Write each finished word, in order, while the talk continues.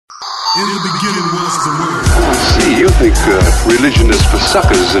In the beginning was the word. I see. You think religion is for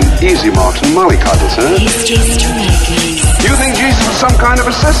suckers and easy marks and mollycoddles, huh? You think Jesus was some kind of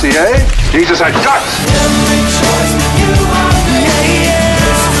a sissy, eh? Jesus had guts. Every choice that you are making,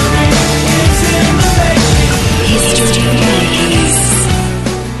 History Makers.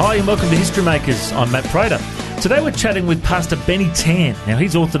 Hi and welcome to History Makers. I'm Matt Prater. Today we're chatting with Pastor Benny Tan. Now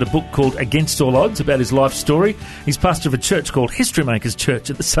he's authored a book called Against All Odds about his life story. He's pastor of a church called History Makers Church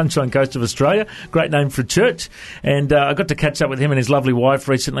at the Sunshine Coast of Australia. Great name for a church. And I got to catch up with him and his lovely wife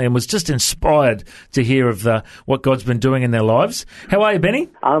recently and was just inspired to hear of what God's been doing in their lives. How are you, Benny?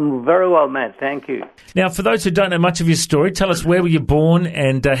 I'm very well, Matt. Thank you. Now, for those who don't know much of your story, tell us where were you born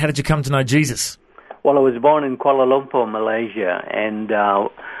and how did you come to know Jesus? Well, I was born in Kuala Lumpur, Malaysia, and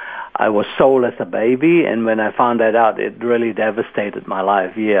I was sold as a baby, and when I found that out, it really devastated my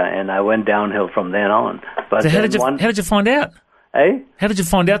life, and I went downhill from then on. But So how did you find out? Eh? How did you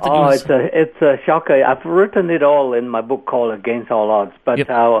find out that you Oh, was... it's a shocker. I've written it all in my book called Against All Odds. But, Yep.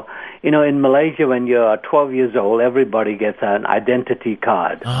 in Malaysia, when you're 12 years old, everybody gets an identity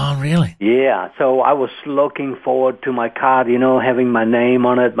card. Oh, really? Yeah, so I was looking forward to my card, having my name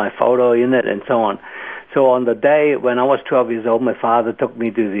on it, my photo in it, and so on. So on the day when I was 12 years old, my father took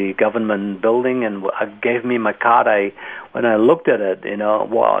me to the government building and gave me my card. When I looked at it, it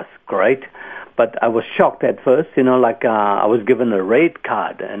was great. But I was shocked at first, I was given a red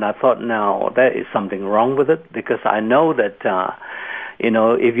card. And I thought, now, there is something wrong with it because I know that,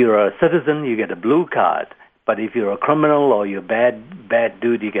 if you're a citizen, you get a blue card. But if you're a criminal or you're bad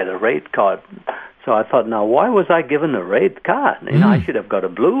dude, you get a red card. So I thought, now, why was I given a red card? I should have got a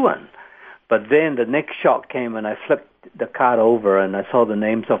blue one. But then the next shock came when I flipped the card over and I saw the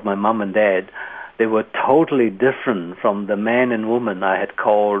names of my mom and dad. They were totally different from the man and woman I had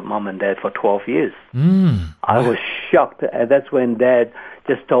called mom and dad for 12 years. I was shocked. That's when Dad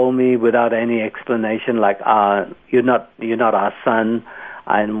just told me without any explanation, like, you're not our son,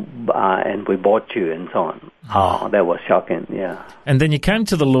 and we bought you, and so on. Oh, that was shocking, yeah. And then you came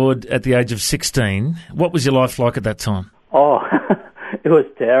to the Lord at the age of 16. What was your life like at that time? Oh, it was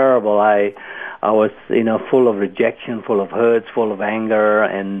terrible. I was, full of rejection, full of hurts, full of anger,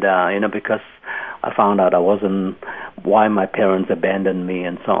 and, because I found out why my parents abandoned me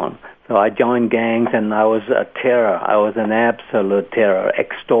and so on. So I joined gangs and I was a terror. I was an absolute terror.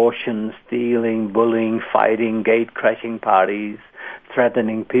 Extortion, stealing, bullying, fighting, gate-crashing parties,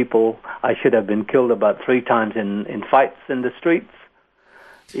 threatening people. I should have been killed about 3 times in fights in the streets.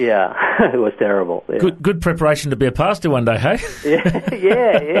 Yeah, it was terrible. Yeah. Good preparation to be a pastor one day, hey?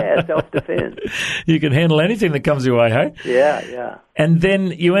 yeah, self-defense. You can handle anything that comes your way, hey? Yeah. And then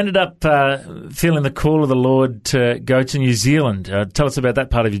you ended up feeling the call of the Lord to go to New Zealand. Tell us about that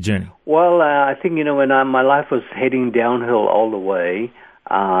part of your journey. Well, I think, when my life was heading downhill all the way,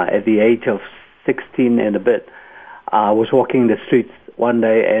 at the age of 16 and a bit, I was walking the streets one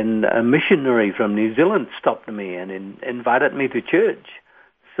day and a missionary from New Zealand stopped me and invited me to church.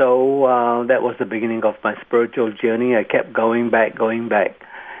 So that was the beginning of my spiritual journey. I kept going back.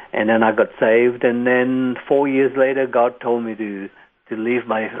 And then I got saved. And then 4 years later, God told me to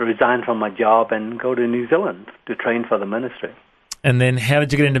resign from my job and go to New Zealand to train for the ministry. And then how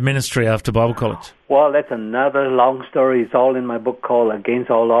did you get into ministry after Bible college? Well, that's another long story. It's all in my book called Against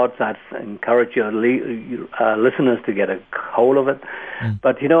All Odds. I'd encourage your listeners to get a hold of it.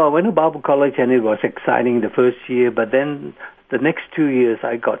 But, I went to Bible college and it was exciting the first year. But then the next 2 years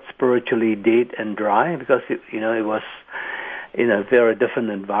I got spiritually dead and dry because, it was in a very different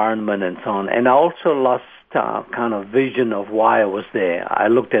environment and so on. And I also lost kind of vision of why I was there. I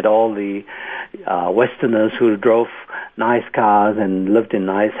looked at all the Westerners who drove nice cars and lived in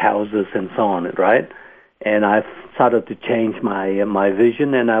nice houses and so on, right? And I started to change my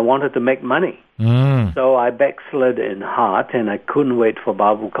vision, and I wanted to make money. So I backslid in heart, and I couldn't wait for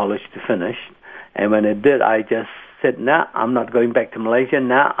Bible college to finish. And when it did, I just said, nah, I'm not going back to Malaysia.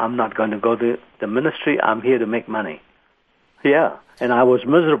 Nah, I'm not going to go to the ministry. I'm here to make money. Yeah, and I was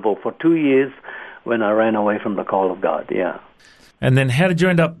miserable for 2 years when I ran away from the call of God, yeah. And then how did you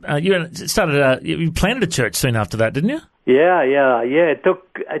end up, you planted a church soon after that, didn't you? Yeah. It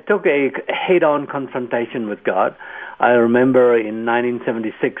took a head-on confrontation with God. I remember in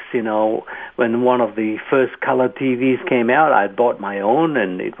 1976, when one of the first color TVs came out, I bought my own,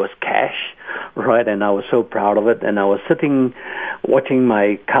 and it was cash, right? And I was so proud of it. And I was sitting watching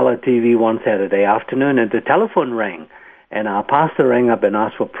my color TV one Saturday afternoon, and the telephone rang. And our pastor rang up and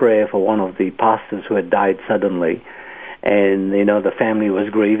asked for prayer for one of the pastors who had died suddenly. And, the family was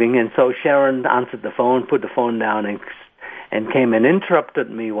grieving. And so Sharon answered the phone, put the phone down, and came and interrupted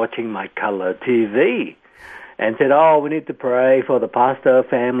me watching my color TV. and said, "Oh, we need to pray for the pastor,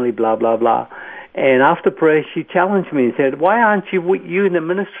 family, blah, blah, blah." And after prayer, she challenged me and said, "Why aren't you in the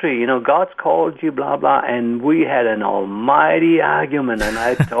ministry? You know, God's called you, blah, blah." And we had an almighty argument, and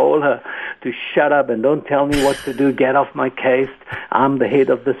I told her to shut up and don't tell me what to do. Get off my case. I'm the head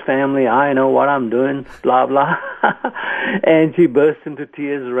of this family. I know what I'm doing, blah, blah. And she burst into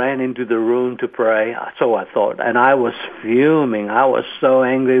tears, ran into the room to pray. So I thought. And I was fuming. I was so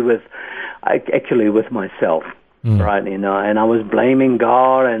angry with myself, right, you know, and I was blaming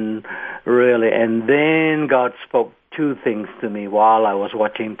God and then God spoke two things to me while I was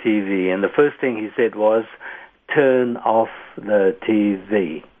watching TV. And the first thing he said was, "Turn off the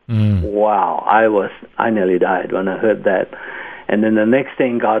TV." Wow, I nearly died when I heard that. And then the next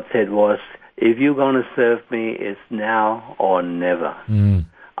thing God said was, "If you're going to serve me, it's now or never."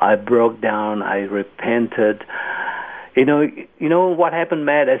 I broke down. I repented. You know what happened,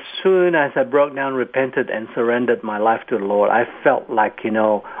 Matt? As soon as I broke down, repented, and surrendered my life to the Lord, I felt like,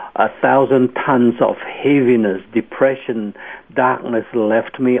 1,000 tons of heaviness, depression, darkness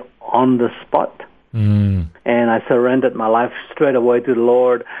left me on the spot. And I surrendered my life straight away to the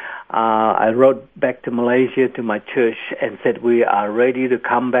Lord. I wrote back to Malaysia, to my church, and said, "We are ready to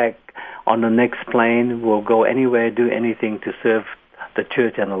come back on the next plane. We'll go anywhere, do anything to serve the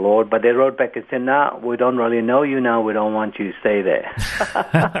church and the Lord." But they wrote back and said, "No, we don't really know you now. We don't want you to stay there."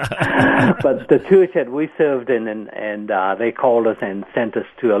 But the church that we served in, and they called us and sent us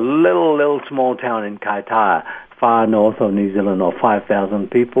to a little small town in Kaitaia, far north of New Zealand, of 5,000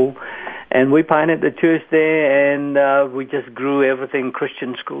 people. And we pioneered the church there, and we just grew everything: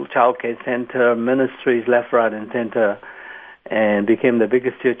 Christian school, childcare center, ministries left, right, and center, and became the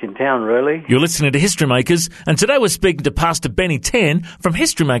biggest church in town, really. You're listening to History Makers, and today we're speaking to Pastor Benny Tan from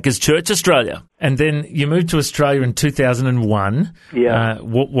History Makers Church, Australia. And then you moved to Australia in 2001. Yeah.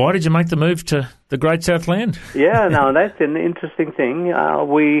 Why did you make the move to the Great Southland? Yeah, now that's an interesting thing.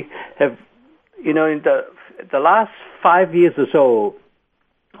 We have, in the last 5 years or so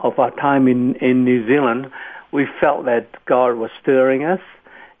of our time in New Zealand, we felt that God was stirring us,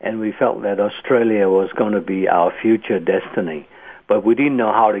 and we felt that Australia was going to be our future destiny. But we didn't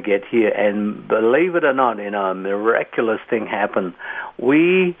know how to get here. And believe it or not, a miraculous thing happened.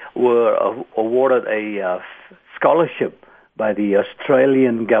 We were awarded a scholarship by the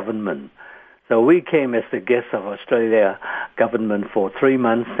Australian government. So we came as the guests of Australia government for 3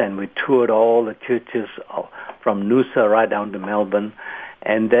 months, and we toured all the churches from Noosa right down to Melbourne.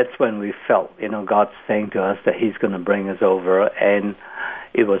 And that's when we felt, God saying to us that he's going to bring us over. And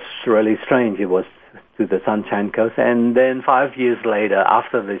it was really strange. It was to the Sunshine Coast. And then 5 years later,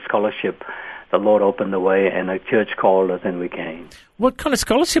 after the scholarship, the Lord opened the way and a church called us and we came. What kind of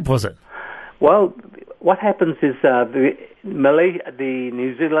scholarship was it? Well, what happens is the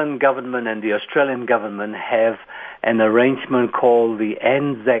New Zealand government and the Australian government have an arrangement called the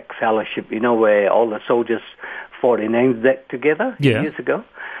Anzac Fellowship, where all the soldiers fought in Anzac together years ago.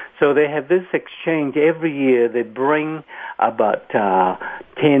 So they have this exchange every year. They bring about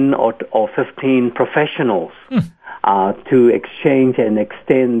 10 or 15 professionals to exchange and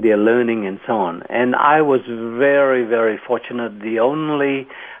extend their learning and so on. And I was very, very fortunate, the only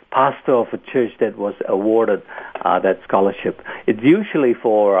pastor of a church that was awarded that scholarship. It's usually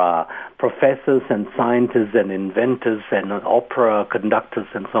for professors and scientists and inventors and opera conductors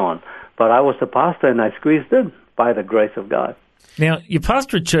and so on. But I was the pastor and I squeezed in by the grace of God. Now, you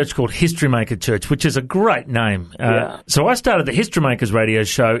pastor a church called History Maker Church, which is a great name. So I started the History Makers radio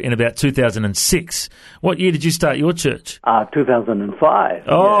show in about 2006. What year did you start your church? 2005.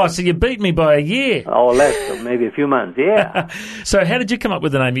 Oh, so you beat me by a year. Oh, less, maybe a few months, yeah. So how did you come up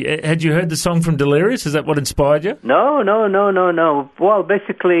with the name? Had you heard the song from Delirious? Is that what inspired you? No. Well,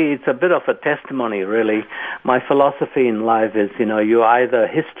 basically, it's a bit of a testimony, really. My philosophy in life is, you're either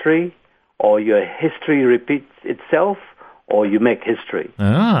history or your history repeats itself, or you make history.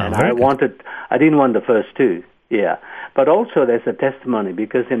 And I didn't want the first two, yeah. But also there's a testimony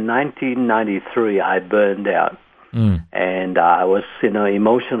because in 1993 I burned out. And I was,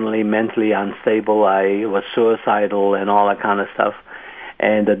 emotionally, mentally unstable. I was suicidal and all that kind of stuff.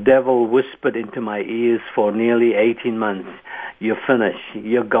 And the devil whispered into my ears for nearly 18 months, "You're finished.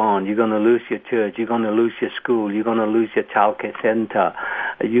 You're gone. You're going to lose your church. You're going to lose your school. You're going to lose your childcare center.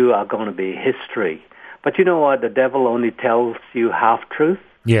 You are going to be history." But you know what? The devil only tells you half-truth.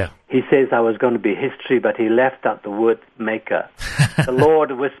 Yeah. He says I was going to be history, but he left out the word maker. The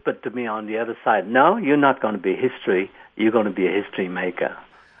Lord whispered to me on the other side, "No, you're not going to be history. You're going to be a history maker."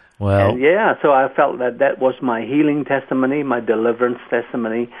 Well, and so I felt that was my healing testimony, my deliverance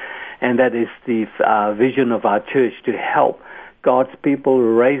testimony, and that is the vision of our church, to help God's people,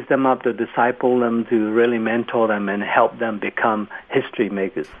 raise them up, to disciple them, to really mentor them and help them become history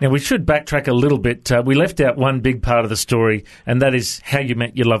makers. Now, we should backtrack a little bit. We left out one big part of the story, and that is how you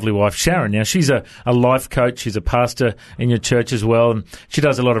met your lovely wife, Sharon. Now, she's a life coach. She's a pastor in your church as well, and she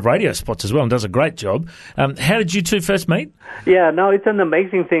does a lot of radio spots as well and does a great job. How did you two first meet? Yeah, no, it's an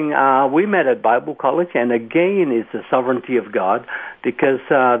amazing thing. We met at Bible college, and again, it's the sovereignty of God, because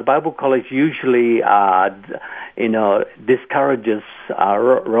the Bible college usually discourages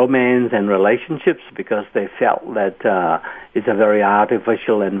romance and relationships because they felt that it's a very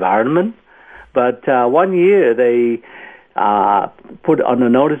artificial environment. But one year they put on a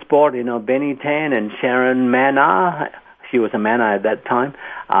notice board, Benny Tan and Sharon Manna, she was a Manna at that time,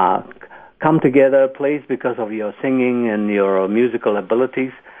 come together, please, because of your singing and your musical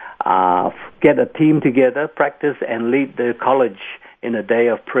abilities. Get a team together, practice, and lead the college in a day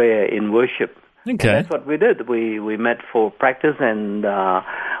of prayer in worship. Okay. And that's what we did. We met for practice, and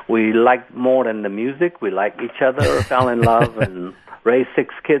we liked more than the music. We liked each other, fell in love, and raised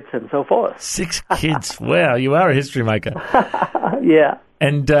 6 kids and so forth. 6 kids. Wow, you are a history maker. Yeah.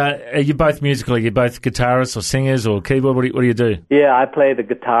 And are you both musical? Are you both guitarists or singers or keyboard? What do you do? Yeah, I play the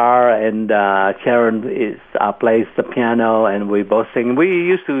guitar, and Sharon plays the piano, and we both sing. We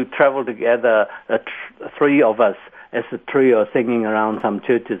used to travel together, 3 of us, as a trio, singing around some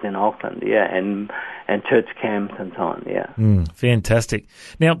churches in Auckland, and church camps and so on, yeah. Fantastic.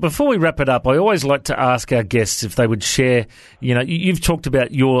 Now, before we wrap it up, I always like to ask our guests if they would share, you've talked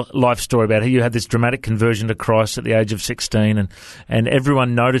about your life story, about how you had this dramatic conversion to Christ at the age of 16, and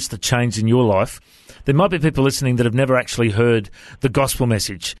everyone noticed the change in your life. There might be people listening that have never actually heard the gospel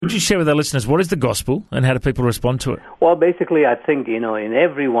message. Would you share with our listeners what is the gospel and how do people respond to it? Well, basically, I think, in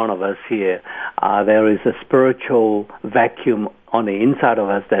every one of us here, there is a spiritual vacuum on the inside of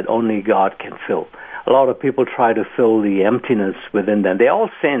us that only God can fill. A lot of people try to fill the emptiness within them. They all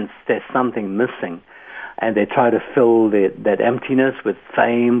sense there's something missing, and they try to fill that emptiness with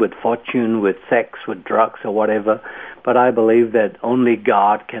fame, with fortune, with sex, with drugs, or whatever. But I believe that only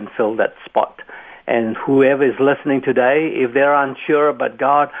God can fill that spot. And whoever is listening today, if they're unsure about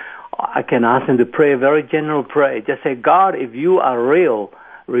God, I can ask them to pray a very general prayer. Just say, God, if you are real,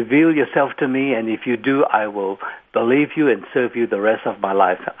 reveal yourself to me, and if you do, I will believe you and serve you the rest of my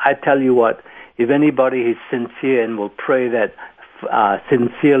life. I tell you what, if anybody is sincere and will pray that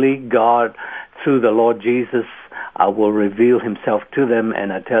sincerely, God, through the Lord Jesus, will reveal himself to them,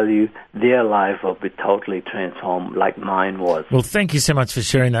 and I tell you, their life will be totally transformed like mine was. Well, thank you so much for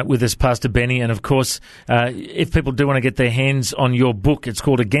sharing that with us, Pastor Benny. And of course, if people do want to get their hands on your book, it's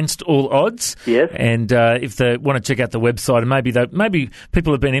called Against All Odds. Yes. And if they want to check out the website, and maybe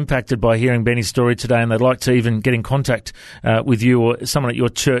people have been impacted by hearing Benny's story today, and they'd like to even get in contact with you or someone at your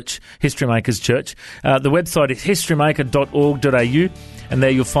church, History Makers Church. The website is historymaker.org.au. And there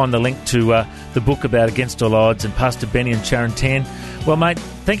you'll find the link to the book about Against All Odds and Pastor Benny and Sharon Tan. Well, mate,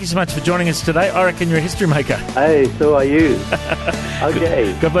 thank you so much for joining us today. I reckon you're a history maker. Hey, so are you.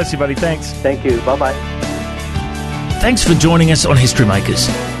 Okay. God bless you, buddy. Thanks. Thank you. Bye-bye. Thanks for joining us on History Makers.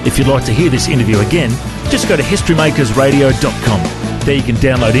 If you'd like to hear this interview again, just go to historymakersradio.com. There you can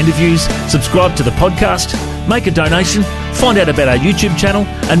download interviews, subscribe to the podcast, make a donation, find out about our YouTube channel,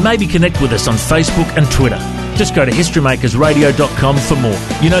 and maybe connect with us on Facebook and Twitter. Just go to historymakersradio.com for more.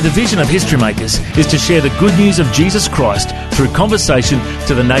 The vision of History Makers is to share the good news of Jesus Christ through conversation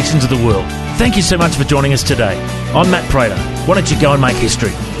to the nations of the world. Thank you so much for joining us today. I'm Matt Prater. Why don't you go and make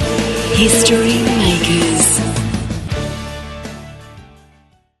history? History Makers.